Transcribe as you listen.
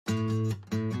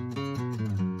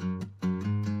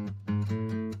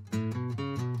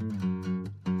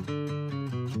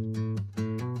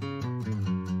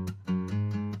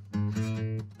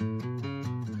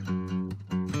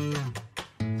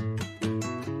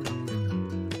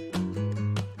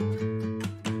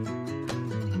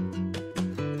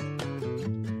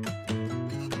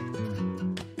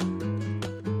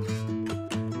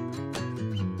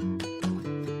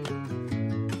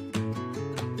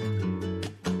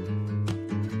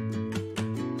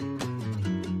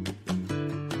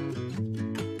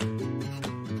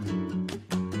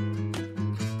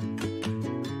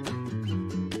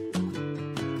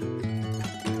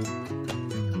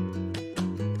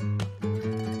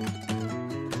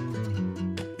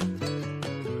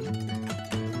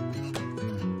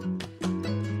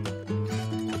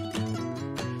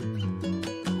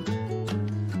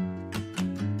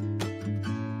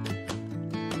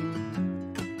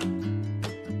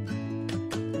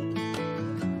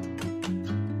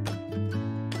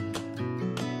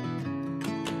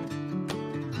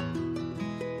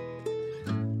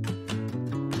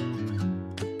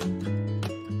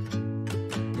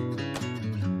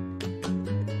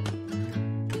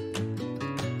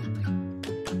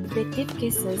innovative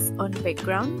cases on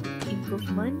background,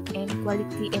 improvement, and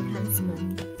quality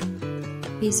enhancement.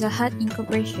 Pizza Hut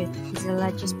Incorporated is the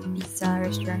largest pizza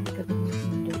restaurant company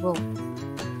in the world.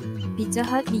 Pizza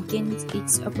Hut began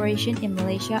its operation in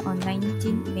Malaysia on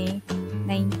 19 May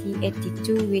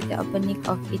 1982 with the opening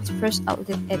of its first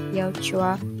outlet at Yau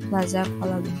Chua Plaza,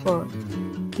 Kuala Lumpur.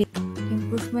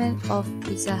 Improvement of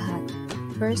Pizza Hut.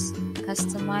 First,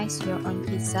 customize your own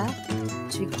pizza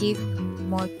to give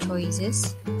more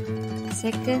choices.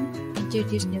 Second,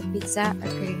 introduce new pizza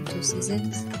according to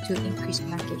seasons to increase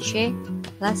market share.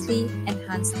 Lastly,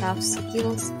 enhance staff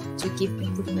skills to give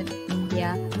improvement in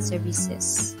their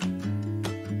services.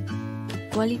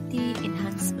 Quality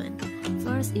enhancement.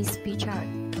 First is P chart.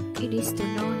 It is to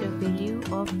know the value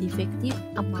of the effective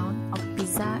amount of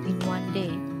pizza in one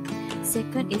day.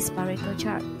 Second is Pareto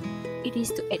chart. It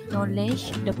is to acknowledge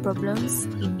the problems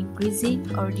in increasing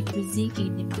or decreasing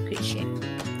in the market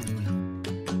share.